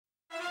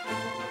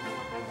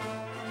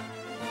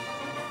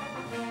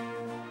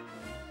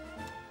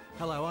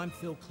I'm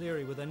Phil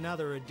Cleary with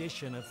another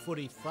edition of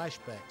Footy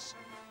Flashbacks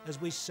as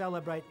we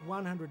celebrate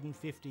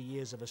 150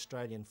 years of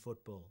Australian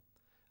football.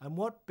 And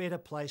what better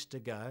place to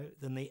go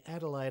than the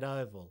Adelaide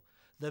Oval,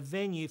 the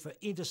venue for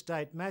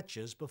interstate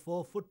matches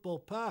before Football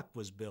Park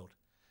was built.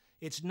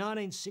 It's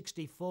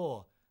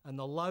 1964 and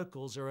the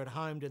locals are at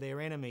home to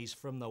their enemies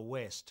from the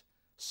west,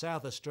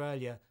 South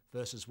Australia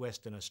versus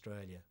Western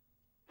Australia.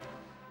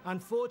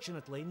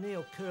 Unfortunately,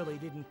 Neil Curley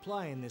didn't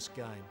play in this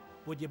game.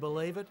 Would you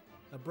believe it?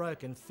 A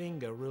broken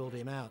finger ruled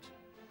him out.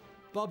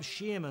 Bob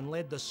Shearman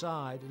led the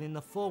side, and in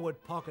the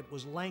forward pocket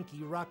was lanky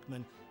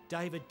ruckman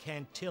David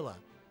Cantilla,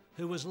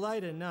 who was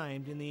later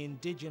named in the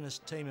Indigenous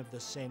Team of the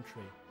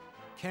Century.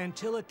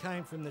 Cantilla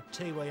came from the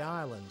Tiwi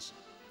Islands,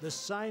 the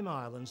same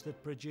islands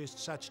that produced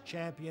such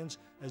champions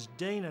as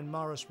Dean and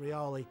Maurice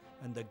Rioli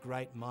and the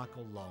great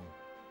Michael Long.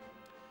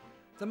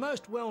 The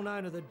most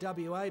well-known of the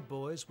WA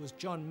boys was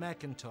John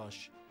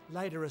McIntosh,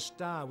 later a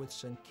star with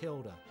St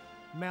Kilda,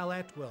 Mal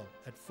Atwell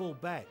at full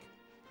back,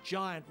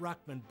 giant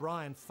ruckman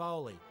Brian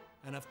Foley,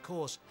 and of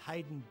course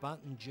Hayden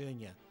Bunton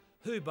Jr.,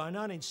 who by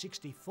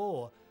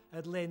 1964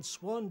 had led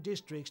Swan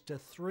Districts to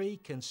 3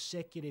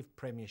 consecutive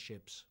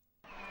premierships.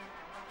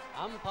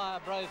 Umpire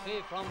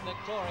Brophy from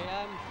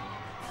Victoria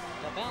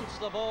to bounce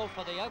the ball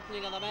for the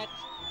opening of the match.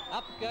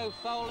 Up go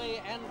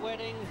Foley and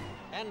Wedding,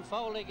 and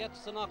Foley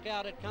gets the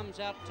knockout. It comes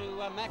out to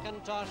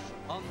McIntosh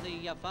on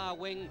the far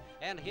wing,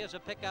 and here's a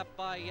pickup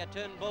by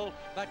Turnbull,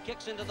 but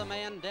kicks into the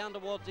man down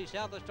towards the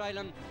South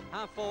Australian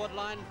half-forward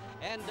line,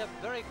 and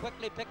very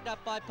quickly picked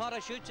up by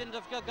Potter, shoots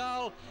into the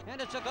goal, and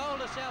it's a goal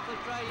to South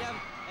Australia,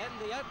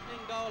 and the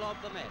opening goal of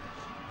the match.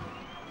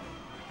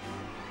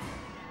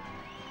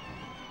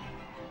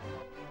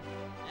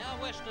 Now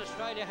Western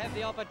Australia have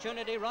the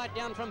opportunity right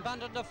down from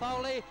Bunton to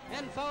Foley,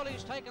 and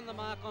Foley's taken the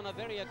mark on a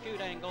very acute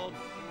angle,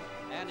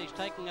 and he's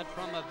taking it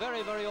from a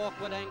very, very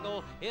awkward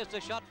angle. Here's the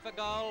shot for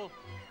goal,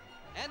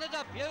 and it's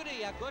a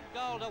beauty, a good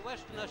goal to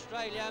Western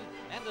Australia,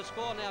 and the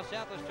score now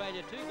South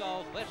Australia 2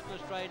 goals, Western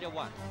Australia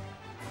 1.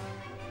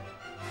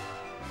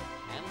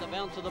 And the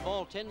bounce of the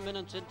ball 10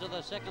 minutes into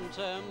the second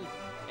term,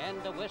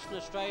 and Western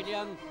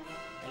Australia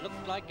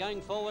looked like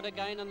going forward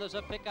again, and there's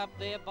a pick up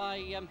there by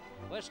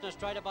Western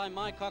Australia by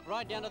Mycock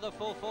right down to the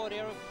full forward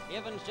area.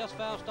 Evans just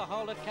fails to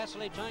hold it.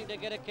 Casserly trying to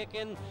get a kick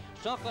in.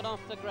 Socket off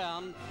the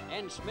ground,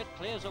 and Smith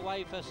clears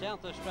away for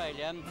South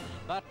Australia.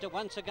 But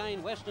once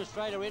again, Western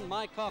Australia in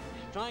Mycock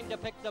trying to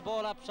pick the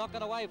ball up.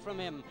 Socket away from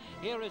him.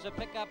 Here is a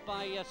pick up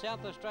by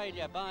South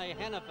Australia by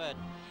Hannaford.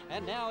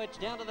 And now it's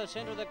down to the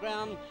centre of the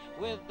ground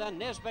with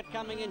Nesbitt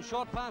coming in.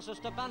 Short passes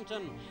to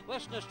Bunton.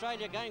 Western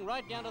Australia going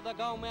right down to the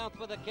goal mouth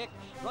with a kick.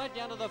 Right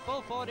down to the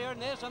full forward area,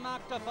 and there's a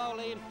mark to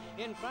Foley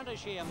in front of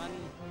Shearman,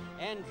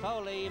 and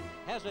Foley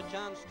has a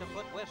chance to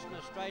put Western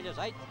Australia's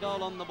 8th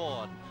goal on the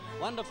board.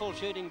 Wonderful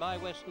shooting by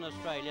Western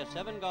Australia,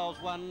 7 goals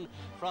won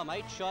from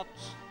 8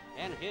 shots,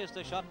 and here's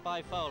the shot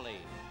by Foley.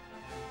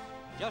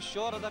 Just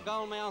short of the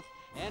goal mouth,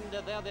 and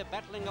there they're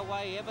battling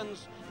away.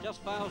 Evans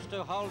just fails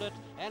to hold it,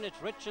 and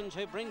it's Richards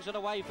who brings it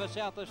away for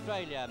South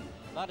Australia,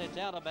 but it's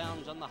out of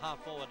bounds on the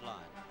half-forward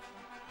line.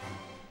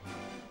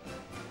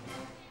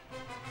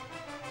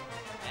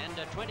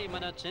 And 20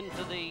 minutes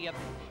into the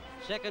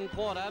second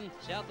quarter,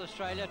 South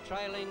Australia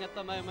trailing at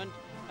the moment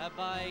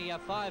by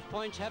 5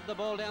 points, have the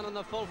ball down in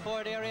the full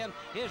forward area.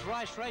 Here's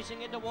Rice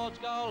racing in towards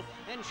goal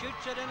and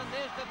shoots it in, and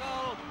there's the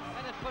goal,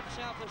 and it puts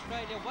South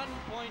Australia 1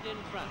 point in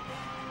front.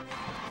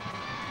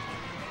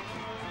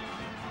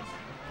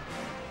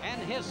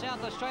 And here's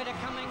South Australia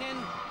coming in,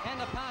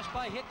 and a pass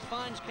by Hicks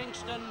finds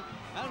Kingston,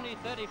 only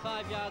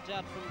 35 yards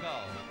out from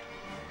goal.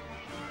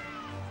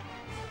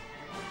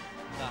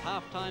 The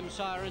half-time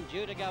siren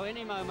due to go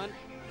any moment.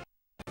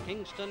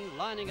 Kingston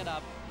lining it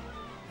up.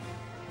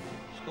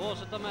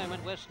 Scores at the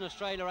moment, Western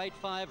Australia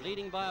 8-5,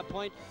 leading by a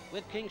point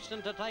with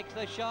Kingston to take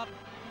the shot.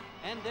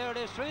 And there it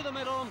is through the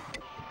middle.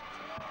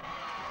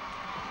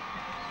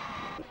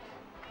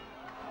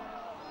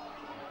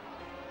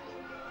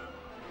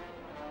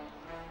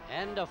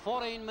 And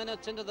 14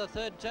 minutes into the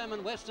third term,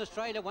 and Western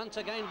Australia once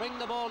again bring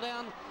the ball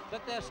down,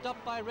 but they're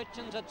stopped by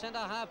Richards at centre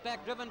half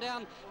back, driven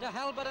down to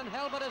Halbert, and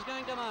Halbert is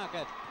going to mark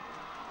it.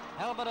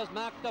 Halbert has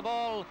marked the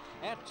ball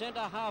at centre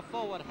half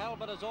forward.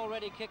 Halbert has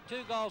already kicked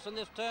 2 goals in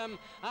this term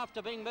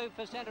after being moved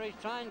for centre. He's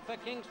trying for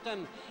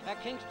Kingston.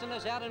 Kingston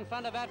is out in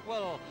front of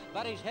Atwell,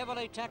 but he's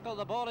heavily tackled.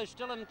 The ball is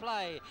still in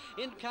play.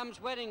 In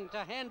comes Wedding to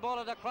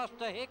handball it across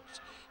to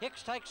Hicks.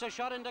 Hicks takes a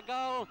shot into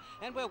goal,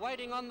 and we're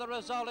waiting on the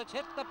result. It's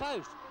hit the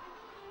post.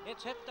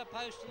 It's hit the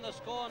post, and the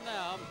score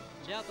now,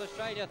 South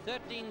Australia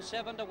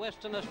 13-7 to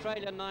Western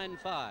Australia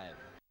 9-5.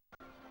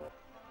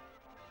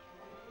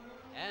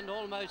 And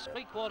almost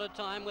three-quarter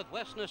time with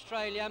Western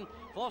Australia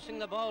forcing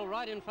the ball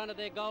right in front of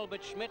their goal,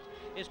 but Schmidt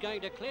is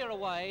going to clear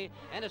away,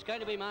 and it's going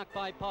to be marked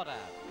by Potter.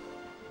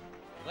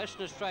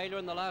 Western Australia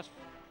in the last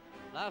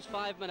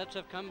 5 minutes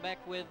have come back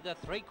with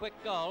 3 quick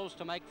goals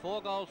to make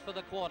 4 goals for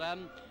the quarter,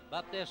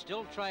 but they're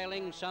still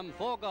trailing some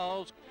 4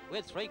 goals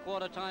with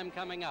three-quarter time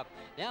coming up.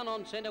 Down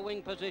on centre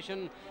wing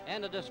position,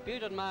 and a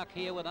disputed mark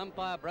here with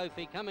umpire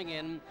Brophy coming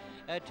in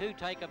to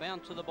take a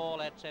bounce of the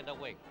ball at centre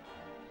wing.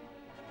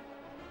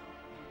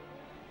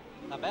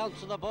 The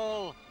bounce of the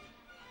ball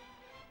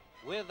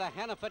with the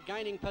Hannaford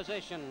gaining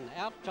possession.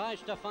 Out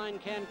tries to find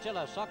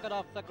Cantilla. Socket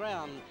off the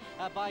ground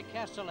by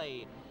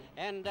Casserly.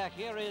 And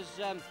here is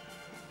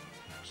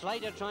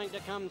Slater trying to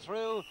come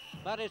through,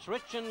 but it's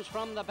Richards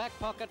from the back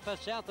pocket for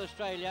South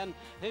Australia,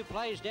 who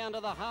plays down to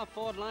the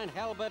half-forward line.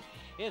 Halbert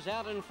is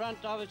out in front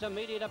of his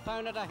immediate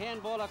opponent, a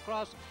handball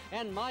across,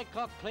 and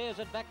Mycock clears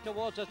it back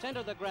towards the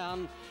centre of the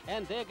ground,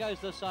 and there goes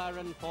the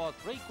siren for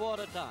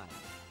three-quarter time.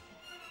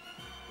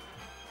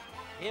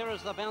 Here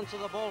is the bounce of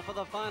the ball for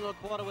the final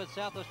quarter, with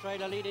South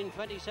Australia leading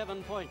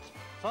 27 points.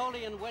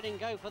 Foley and Wedding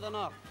go for the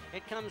knock.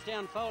 It comes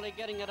down, Foley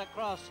getting it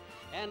across,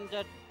 and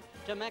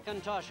to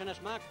McIntosh, and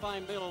it's marked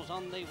by Mills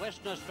on the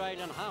Western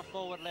Australian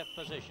half-forward left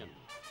position.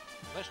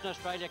 Western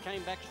Australia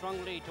came back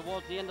strongly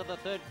towards the end of the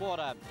third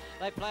quarter.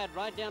 They played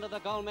right down to the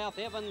goal mouth.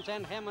 Evans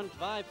and Hammond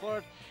vie for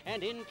it,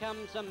 and in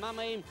comes the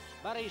Mummy,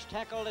 but he's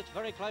tackled. It's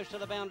very close to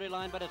the boundary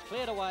line, but it's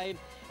cleared away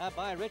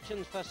by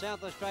Richards for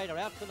South Australia.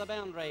 Out to the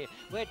boundary,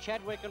 where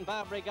Chadwick and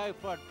Barbary go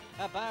for it.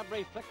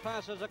 Barbary flick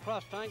passes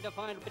across, trying to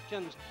find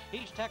Richards.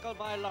 He's tackled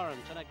by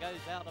Lawrence, and it goes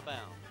out of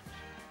bounds.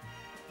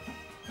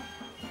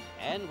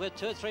 And with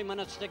 2 or 3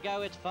 minutes to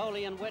go, it's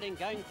Foley and Wedding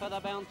going for the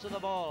bounce of the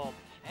ball.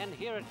 And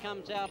here it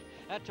comes out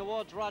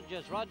towards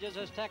Rogers. Rogers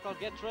has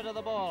tackled, gets rid of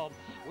the ball.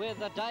 With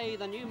the Day,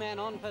 the new man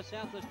on for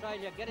South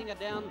Australia, getting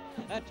it down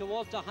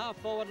towards the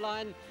half-forward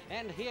line.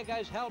 And here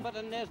goes Halbert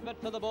and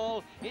Nesbitt for the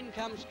ball. In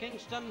comes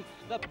Kingston.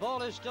 The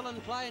ball is still in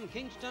play, and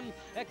Kingston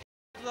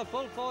to the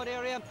full forward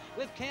area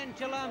with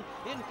Cantilla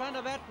in front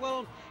of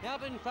Atwell.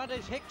 Out in front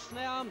is Hicks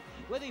now,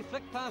 with he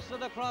flick passed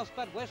it across,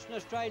 but Western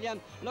Australia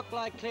look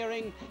like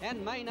clearing,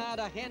 and Maynard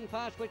a hand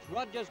pass which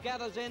Rogers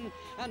gathers in.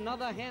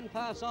 Another hand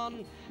pass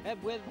on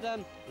with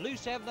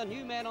Lucev, the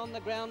new man, on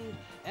the ground,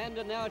 and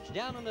now it's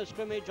down in the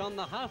scrimmage on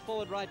the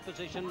half-forward right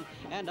position,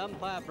 and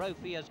umpire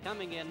Brophy is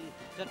coming in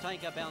to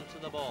take a bounce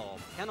of the ball.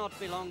 Cannot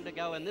be long to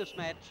go in this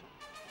match.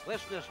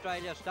 Western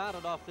Australia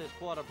started off this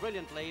quarter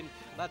brilliantly,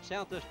 but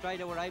South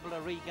Australia were able to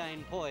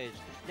regain poise.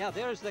 Now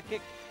there's the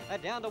kick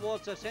down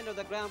towards the centre of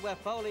the ground, where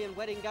Foley and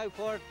Wedding go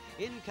for it.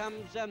 In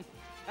comes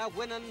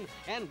Winnan,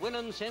 and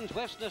Winnan sends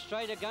Western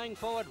Australia going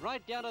forward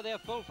right down to their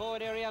full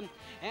forward area,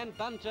 and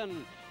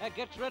Bunton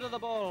gets rid of the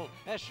ball.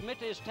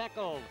 Schmidt is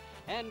tackled.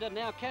 And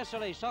now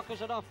Casserly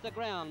sockers it off the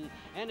ground,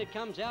 and it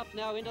comes out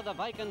now into the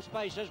vacant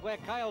spaces, where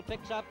Cale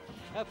picks up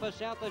for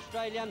South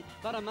Australia,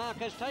 but a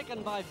mark is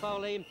taken by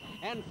Foley,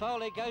 and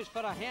Foley goes for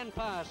a hand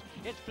pass.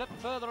 It's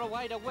flipped further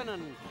away to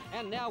Winnan,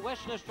 and now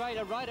Western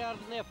Australia right out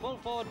in their full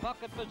forward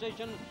pocket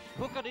position,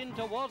 hook it in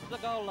towards the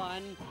goal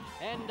line,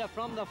 and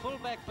from the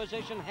full-back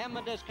position,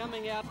 Hammond is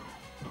coming out.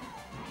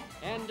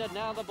 And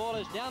now the ball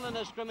is down in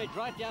the scrimmage,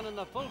 right down in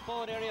the full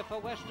forward area for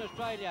Western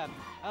Australia.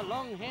 A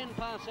long hand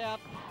pass out,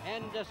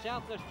 and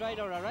South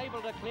Australia are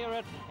able to clear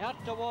it out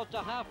towards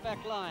the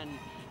half-back line.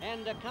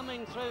 And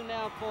coming through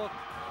now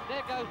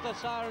there goes the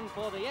siren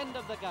for the end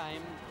of the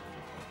game,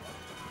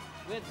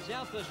 with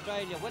South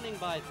Australia winning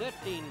by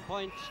 13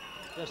 points.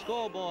 The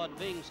scoreboard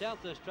being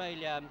South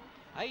Australia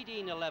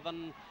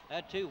 18-11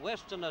 to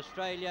Western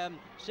Australia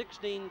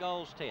 16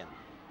 goals 10.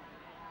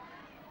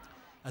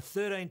 A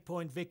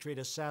 13-point victory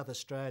to South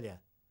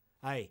Australia.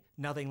 Hey,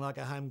 nothing like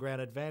a home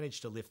ground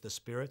advantage to lift the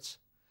spirits.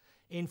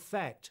 In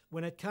fact,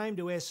 when it came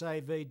to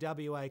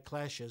SAV-WA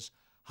clashes,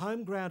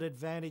 home ground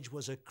advantage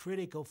was a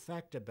critical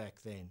factor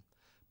back then.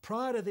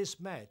 Prior to this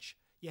match,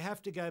 you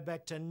have to go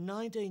back to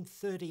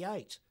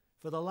 1938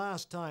 for the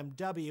last time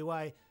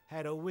WA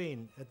had a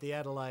win at the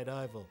Adelaide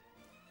Oval.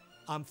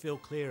 I'm Phil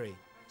Cleary.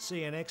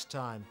 See you next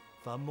time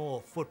for more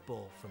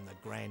football from the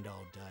grand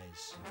old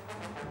days.